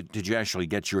you actually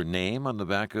get your name on the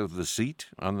back of the seat,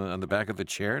 on the back of the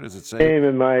chair? Does it say? Name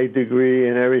and my degree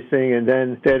and everything, and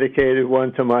then dedicated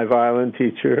one to my violin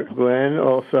teacher, Glenn,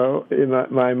 also,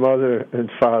 my mother and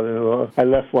father-in-law. I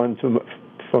left one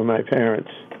for my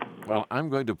parents. Well, I'm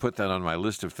going to put that on my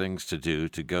list of things to do,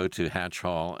 to go to Hatch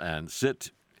Hall and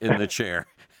sit in the chair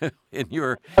in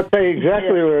your... I'll tell you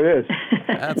exactly where it is.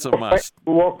 That's a must.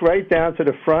 Walk right down to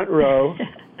the front row.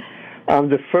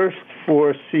 The first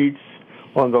 4 seats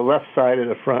on the left side of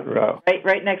the front row.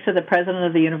 Right next to the president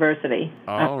of the university.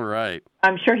 All right.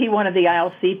 I'm sure he wanted the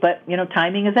aisle seat, but,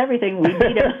 timing is everything. We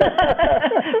beat him.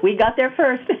 We got there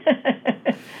first.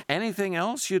 Anything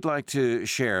else you'd like to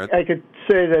share? I could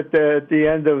say that at the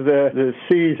end of the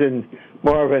season,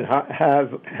 Marvin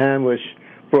Hamlish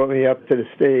brought me up to the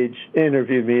stage,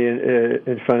 interviewed me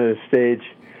in front of the stage,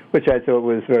 which I thought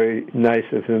was very nice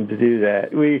of him to do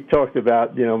that. We talked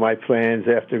about, my plans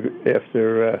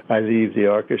after I leave the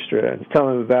orchestra, and tell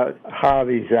him about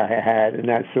hobbies I had and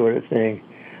that sort of thing.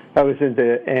 I was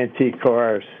into antique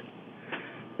cars,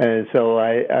 and so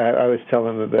I was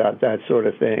telling him about that sort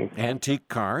of thing. Antique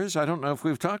cars? I don't know if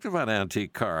we've talked about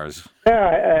antique cars.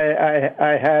 Yeah,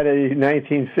 I had a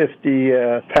 1950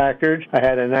 Packard. I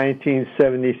had a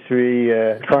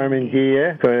 1973 Carmen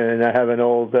Ghia, and I have an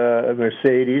old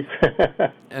Mercedes.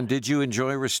 And did you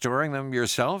enjoy restoring them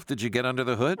yourself? Did you get under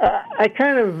the hood? I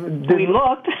kind of did. We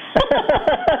looked.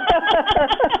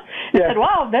 Yeah. Said,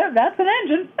 wow, that's an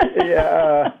engine.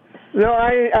 Yeah. No,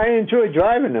 I enjoy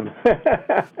driving them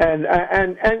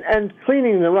and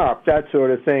cleaning them up, that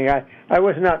sort of thing. I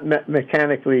was not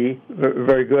mechanically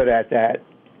very good at that,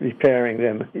 repairing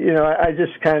them. I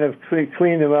just kind of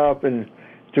cleaned them up and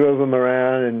drove them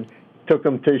around and took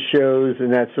them to shows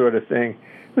and that sort of thing.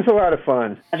 It was a lot of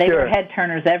fun. They Sure. were head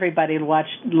turners. Everybody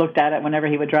looked at it whenever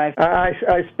he would drive.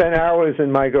 I spent hours in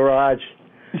my garage.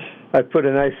 I put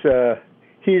a nice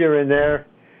heater in there.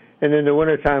 And in the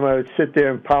wintertime, I would sit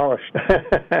there and polish.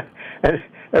 And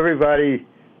everybody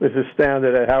was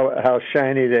astounded at how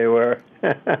shiny they were.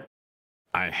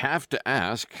 I have to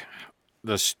ask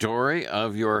the story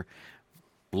of your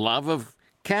love of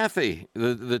Kathy.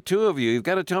 The two of you, you've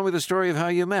got to tell me the story of how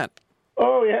you met.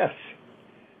 Oh, yes.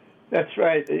 That's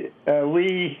right.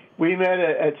 We met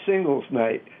at singles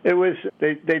night. It was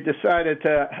they decided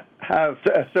to have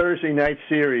a Thursday night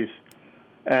series.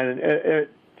 And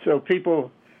so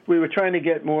people... We were trying to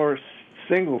get more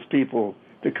singles people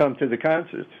to come to the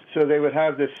concerts. So they would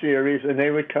have this series, and they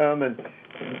would come, and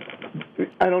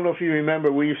I don't know if you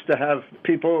remember, we used to have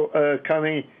people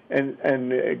coming, and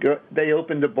they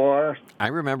opened a bar. I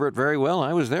remember it very well.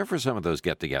 I was there for some of those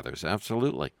get-togethers,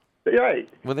 absolutely. Right.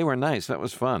 Well, they were nice. That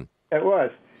was fun. It was.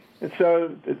 And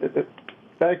so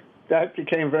that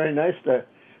became very nice. That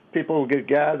people would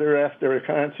gather after a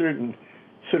concert and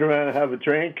sit around and have a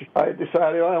drink. I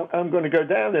decided, I'm going to go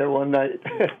down there one night.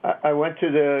 I went to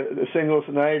the singles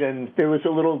night, and there was a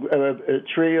little a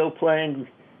trio playing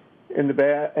in the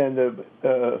bar,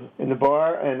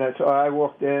 and so I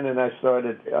walked in and I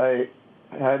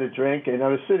had a drink, and I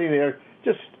was sitting there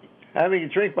just having a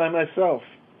drink by myself,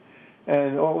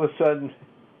 and all of a sudden,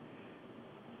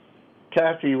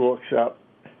 Kathy walks up.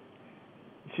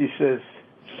 She says,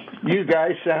 "You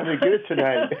guys sounded good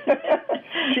tonight."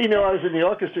 She knew I was in the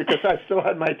orchestra because I still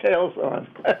had my tails on.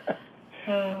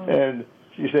 And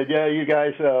she said, "Yeah, you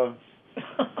guys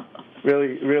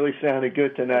really sounded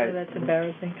good tonight." Oh, that's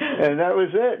embarrassing. And that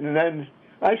was it. And then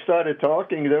I started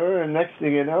talking to her, and next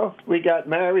thing you know, we got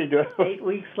married. 8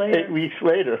 weeks later. 8 weeks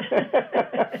later.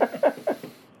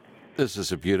 This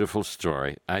is a beautiful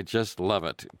story. I just love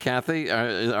it. Kathy,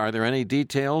 are there any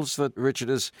details that Richard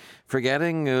is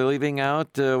forgetting, leaving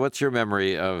out? What's your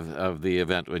memory of the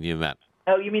event when you met?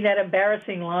 Oh, you mean that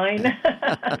embarrassing line?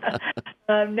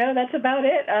 No, that's about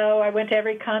it. Oh, I went to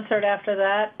every concert after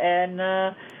that, and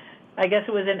I guess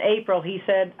it was in April. He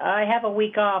said, I have a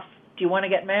week off. Do you want to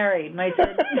get married? And I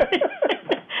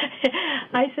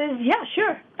said, yeah,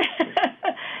 sure.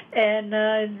 And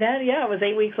then, it was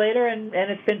 8 weeks later, and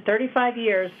it's been 35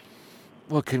 years.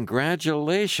 Well,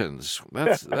 congratulations.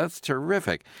 That's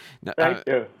terrific. Thank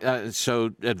you.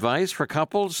 So, advice for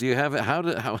couples? Do you have how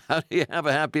do you have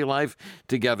a happy life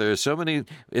together? So many.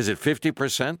 Is it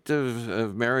 50%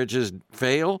 of marriages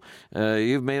fail?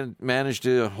 You've managed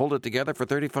to hold it together for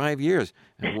 35 years.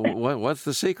 What's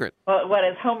the secret? Well, what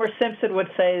as Homer Simpson would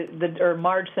say, or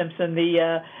Marge Simpson,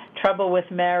 the trouble with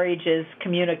marriage is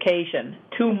communication.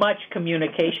 Too much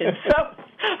communication. So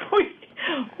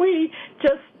we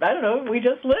just, I don't know, we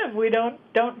just live. We don't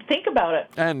think about it.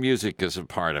 And music is a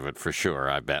part of it for sure,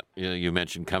 I bet. You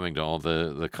mentioned coming to all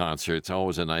the concerts.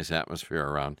 Always a nice atmosphere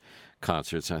around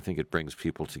concerts. I think it brings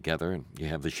people together, and you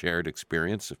have the shared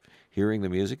experience of hearing the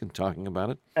music and talking about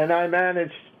it. And I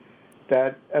managed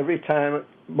that every time,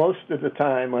 most of the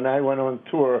time when I went on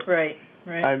tour. Right.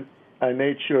 I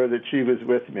made sure that she was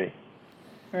with me.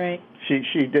 Right.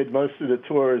 She did most of the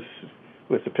tours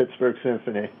with the Pittsburgh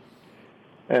Symphony.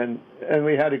 And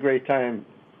we had a great time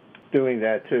doing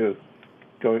that too,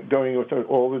 going with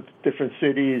all the different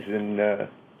cities and.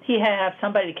 He had to have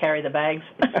somebody to carry the bags.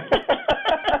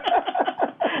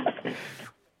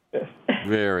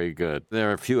 Very good. There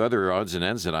are a few other odds and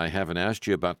ends that I haven't asked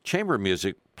you about. Chamber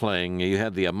music playing. You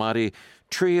had the Amati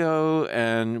Trio,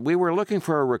 and we were looking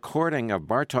for a recording of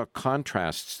Bartok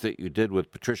Contrasts that you did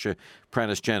with Patricia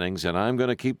Prentice-Jennings, and I'm going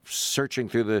to keep searching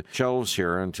through the shelves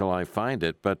here until I find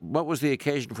it. But what was the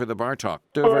occasion for the Bartok?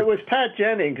 Well, it was Pat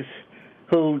Jennings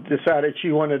who decided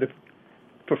she wanted to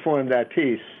perform that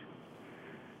piece.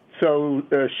 So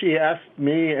she asked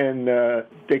me and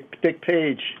Dick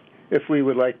Page if we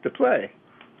would like to play.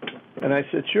 And I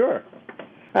said, sure.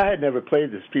 I had never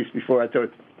played this piece before. I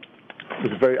thought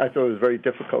it was a very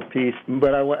difficult piece,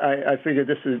 but I figured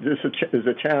this is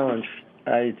a challenge.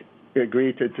 I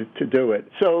agreed to do it.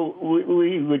 So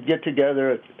we would get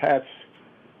together at Pat's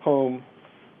home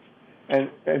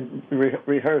and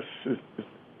rehearse as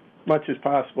much as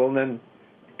possible, and then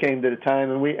came to the time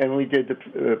and we did the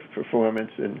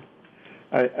performance. And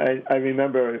I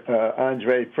remember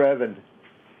Andre Previn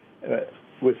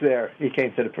was there. He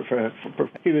came to the performance.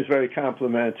 He was very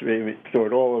complimentary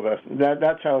toward all of us.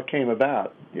 That's how it came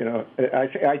about. You know,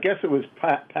 I guess it was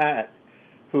Pat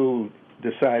who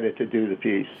decided to do the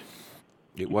piece.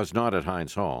 It was not at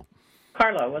Heinz Hall.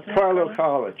 Carlo, wasn't it? Carlo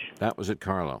College. That was at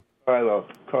Carlo. Carlo.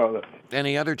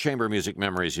 Any other chamber music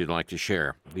memories you'd like to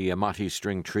share? The Amati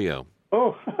String Trio.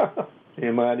 Oh, the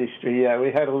Amati String. Yeah,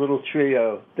 we had a little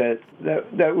trio that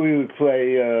we would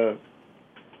play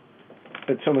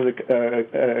at some of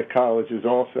the colleges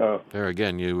also. There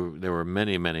again, there were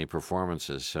many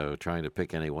performances, so trying to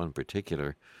pick any one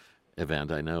particular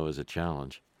event, I know, is a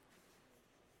challenge.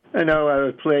 I know I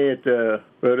would play at the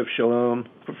Road of Shalom,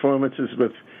 performances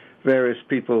with various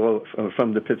people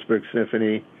from the Pittsburgh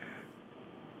Symphony.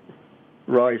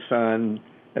 Roy San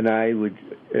and I would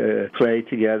play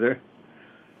together.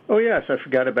 Oh yes, I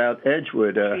forgot about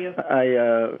Edgewood.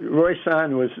 Roy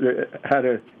San had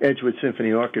an Edgewood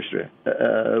Symphony Orchestra.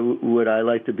 Would I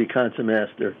like to be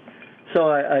concertmaster? So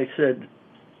I said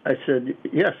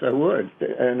yes, I would,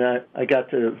 and I got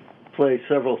to play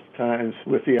several times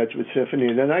with the Edgewood Symphony.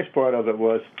 And the nice part of it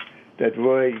was that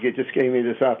Roy just gave me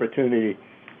this opportunity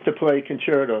to play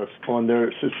concertos on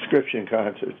their subscription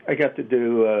concerts. I got to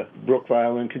do Brook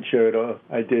Violin Concerto.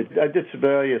 I did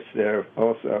Sibelius there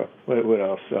also. What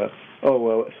else?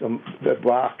 The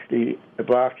Bach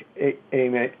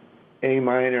A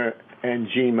minor and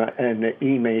the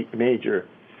E major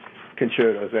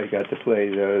concertos. I got to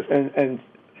play those, and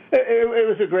it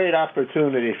was a great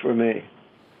opportunity for me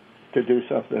to do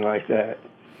something like that.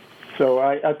 So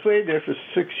I played there for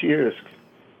 6 years,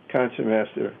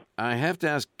 concertmaster. I have to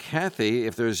ask Kathy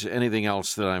if there's anything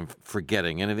else that I'm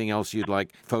forgetting, anything else you'd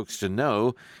like folks to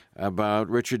know about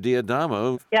Richard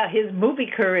D'Adamo. Yeah, his movie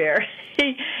career.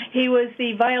 He was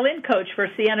the violin coach for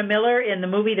Sienna Miller in the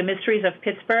movie The Mysteries of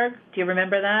Pittsburgh. Do you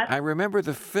remember that? I remember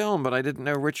the film, but I didn't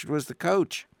know Richard was the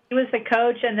coach. He was the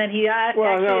coach, and then he...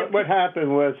 what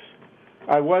happened was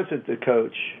I wasn't the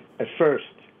coach at first.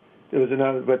 There was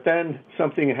another, but then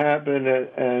something happened,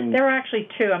 and there were actually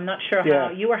two. I'm not sure how.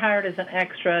 You were hired as an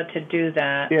extra to do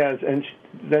that. Yes, and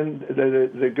then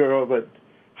the girl that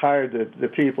hired the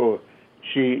people,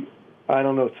 she I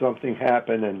don't know, something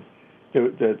happened, and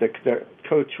the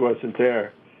coach wasn't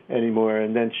there anymore,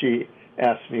 and then she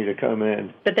asked me to come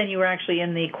in. But then you were actually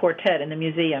in the quartet in the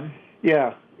museum.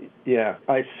 Yeah.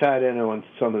 I sat in on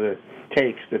some of the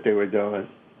takes that they were doing.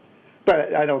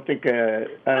 But I don't think. I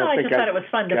just thought it was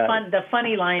fun. The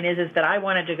funny line is that I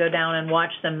wanted to go down and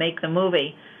watch them make the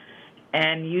movie,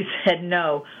 and you said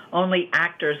no. Only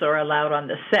actors are allowed on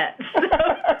the set. So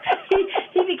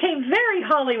he became very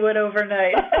Hollywood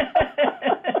overnight.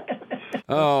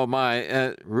 Oh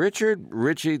my,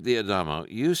 Richie D'Adamo,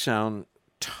 you sound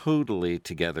totally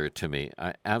together to me.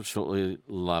 I absolutely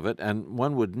love it, and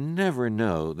one would never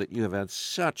know that you have had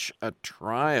such a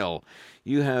trial.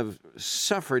 You have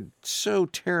suffered so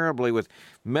terribly with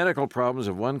medical problems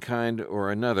of one kind or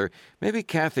another. Maybe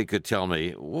Kathy could tell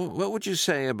me, what would you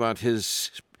say about his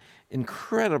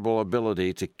incredible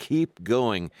ability to keep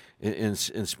going in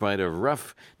spite of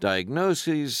rough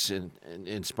diagnoses,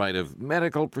 in spite of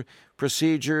medical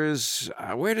procedures?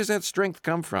 Where does that strength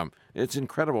come from? It's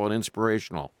incredible and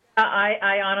inspirational.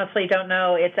 I honestly don't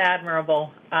know. It's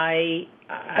admirable. I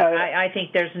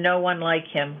think there's no one like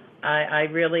him. I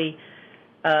really,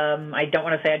 I don't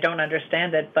want to say I don't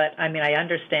understand it, but I mean I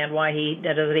understand why he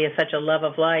has such a love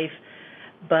of life.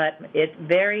 But it's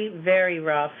very, very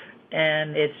rough,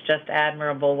 and it's just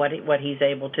admirable what he's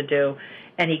able to do.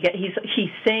 And he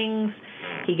sings,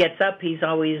 he gets up, he's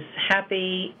always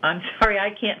happy. I'm sorry, I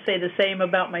can't say the same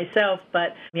about myself,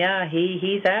 but yeah,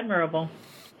 he's admirable.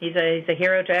 He's a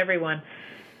hero to everyone.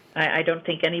 I don't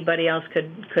think anybody else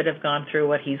could have gone through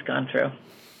what he's gone through.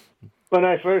 When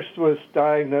I first was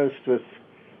diagnosed with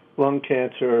lung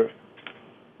cancer,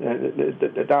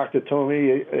 the doctor told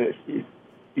me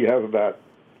you have about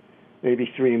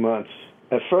maybe 3 months.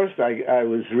 At first, I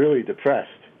was really depressed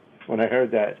when I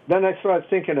heard that. Then I started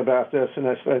thinking about this, and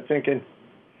I started thinking,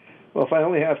 well, if I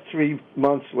only have 3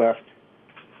 months left,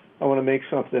 I want to make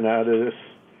something out of this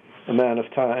amount of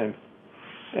time,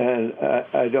 and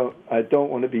I don't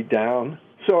want to be down.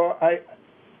 So I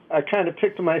kind of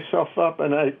picked myself up,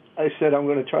 and I said I'm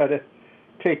going to try to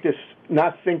take this,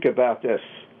 not think about this,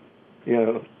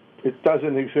 it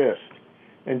doesn't exist,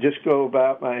 and just go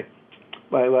about my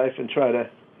life and try to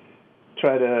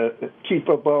keep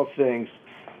above things.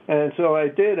 And so I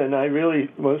did, and I really,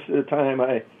 most of the time,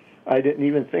 I didn't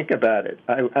even think about it.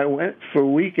 I went for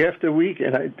week after week,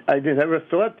 and I never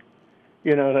thought,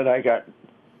 that I got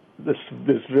this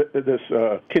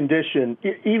condition.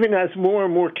 Even as more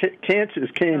and more cancers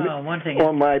came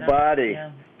on my body,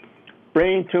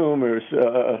 brain tumors,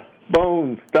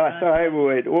 bone,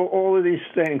 thyroid, all of these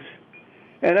things.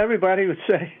 And everybody would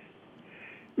say,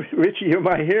 Richie, you're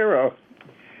my hero.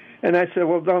 And I said,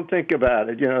 well, don't think about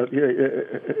it.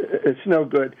 It's no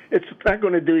good. It's not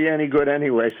going to do you any good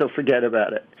anyway, so forget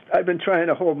about it. I've been trying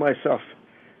to hold myself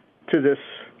to this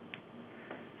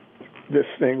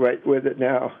thing right with it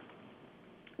now.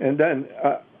 And then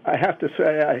I have to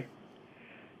say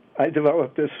I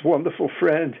developed this wonderful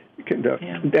friend,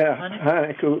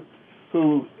 Hanek,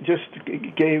 who just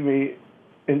gave me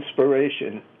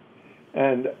inspiration.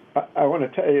 And I want to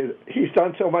tell you, he's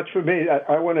done so much for me.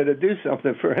 I wanted to do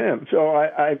something for him. So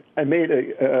I made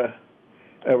a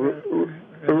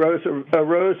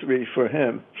rosary for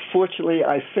him. Fortunately,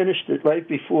 I finished it right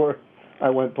before I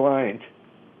went blind.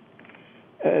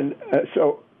 And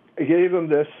so I gave him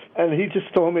this, and he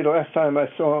just told me the last time I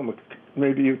saw him,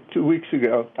 maybe 2 weeks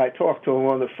ago, I talked to him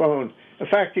on the phone. In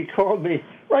fact, he called me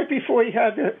right before he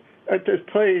had to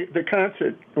play the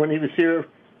concert when he was here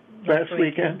last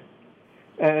weekend.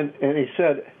 And he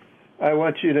said, I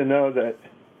want you to know that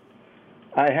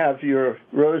I have your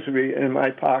rosary in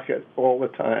my pocket all the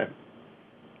time.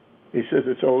 He says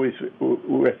it's always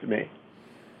with me.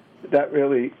 That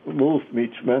really moved me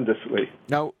tremendously.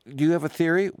 Now, do you have a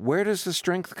theory? Where does the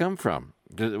strength come from?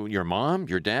 Your mom,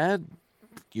 your dad,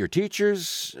 your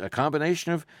teachers, a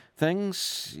combination of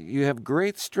things? You have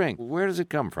great strength. Where does it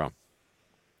come from?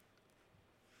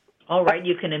 All right,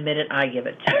 you can admit it. I give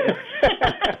it to you.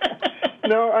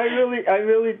 No, I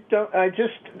really don't. I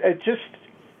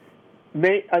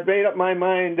made up my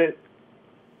mind that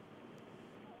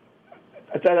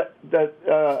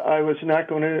I was not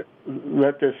going to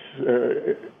let this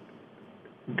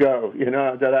go.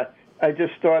 That I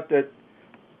just thought that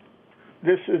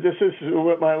this is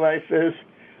what my life is.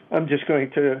 I'm just going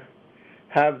to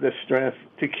have the strength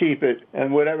to keep it,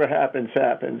 and whatever happens,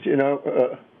 happens.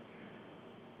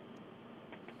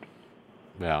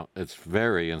 Well, it's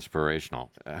very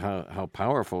inspirational. How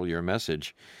powerful your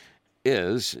message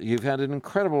is you've had an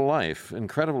incredible life,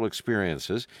 incredible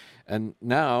experiences, and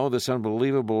now this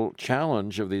unbelievable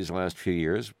challenge of these last few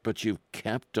years, but you've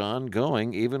kept on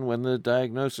going even when the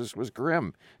diagnosis was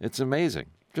grim. It's amazing.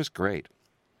 Just great.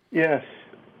 Yes.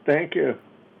 Thank you.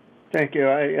 Thank you.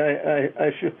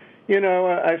 I feel,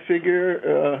 I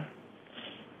figure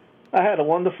I had a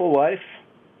wonderful life.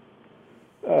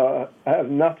 I have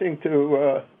nothing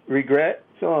to regret,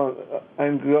 so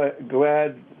I'm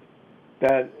glad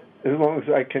that as long as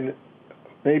I can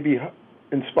maybe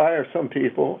inspire some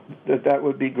people, that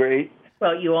would be great.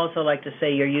 Well, you also like to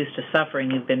say you're used to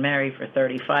suffering. You've been married for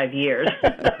 35 years.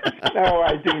 No,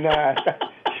 I do not.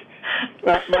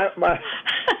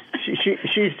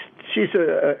 She's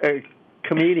a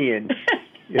comedian.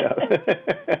 Yeah.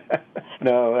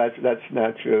 No, that's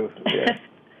not true. Yeah.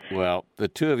 Well, the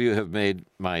two of you have made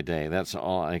my day. That's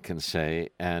all I can say.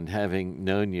 And having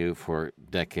known you for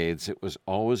decades, it was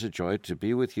always a joy to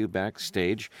be with you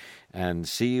backstage and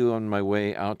see you on my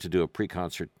way out to do a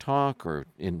pre-concert talk or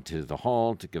into the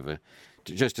hall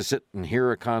just to sit and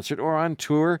hear a concert, or on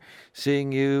tour,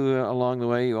 seeing you along the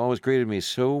way. You always greeted me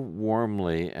so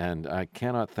warmly, and I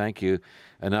cannot thank you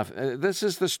enough. This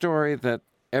is the story that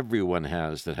everyone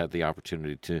has that had the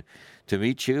opportunity to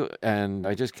meet you, and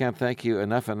I just can't thank you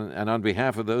enough. And on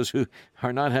behalf of those who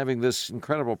are not having this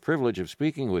incredible privilege of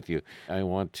speaking with you, I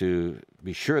want to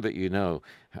be sure that you know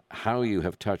how you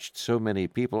have touched so many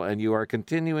people, and you are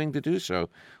continuing to do so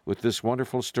with this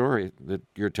wonderful story that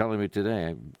you're telling me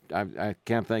today. I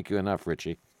can't thank you enough,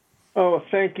 Richie. Oh,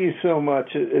 thank you so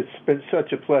much. It's been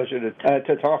such a pleasure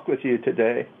to talk with you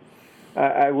today.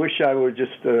 I wish I were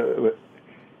just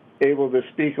able to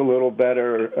speak a little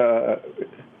better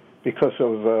because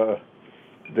of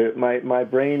my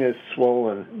brain is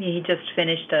swollen. He just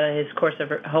finished his course of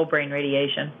whole brain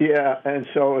radiation. Yeah, and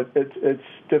so it's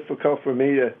difficult for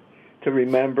me to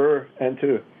remember and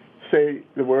to say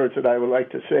the words that I would like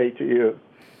to say to you.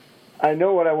 I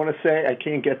know what I want to say. I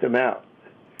can't get them out.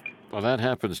 Well, that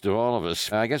happens to all of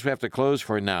us. I guess we have to close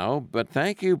for now, but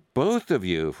thank you, both of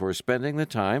you, for spending the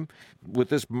time with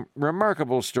this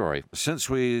remarkable story. Since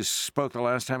we spoke the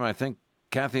last time, I think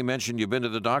Kathy mentioned you've been to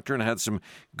the doctor and had some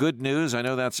good news. I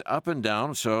know that's up and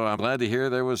down, so I'm glad to hear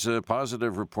there was a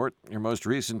positive report, your most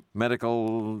recent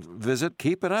medical visit.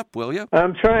 Keep it up, will you?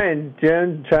 I'm trying,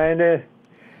 Jim, trying to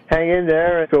hang in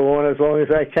there and go on as long as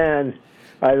I can.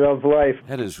 I love life.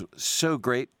 That is so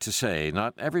great to say.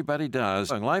 Not everybody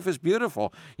does. And life is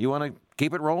beautiful. You want to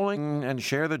keep it rolling and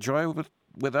share the joy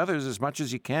with others as much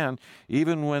as you can,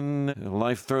 even when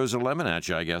life throws a lemon at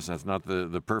you, I guess. That's not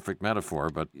the perfect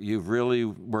metaphor, but you've really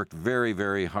worked very,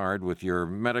 very hard with your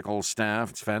medical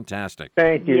staff. It's fantastic.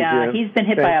 Thank you, Yeah, Jim. he's been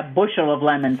hit by a bushel of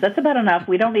lemons. That's about enough.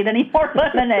 We don't need any more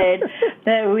lemonade.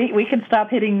 We can stop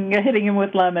hitting him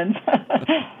with lemons.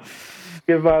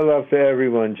 Give my love to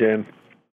everyone, Jim.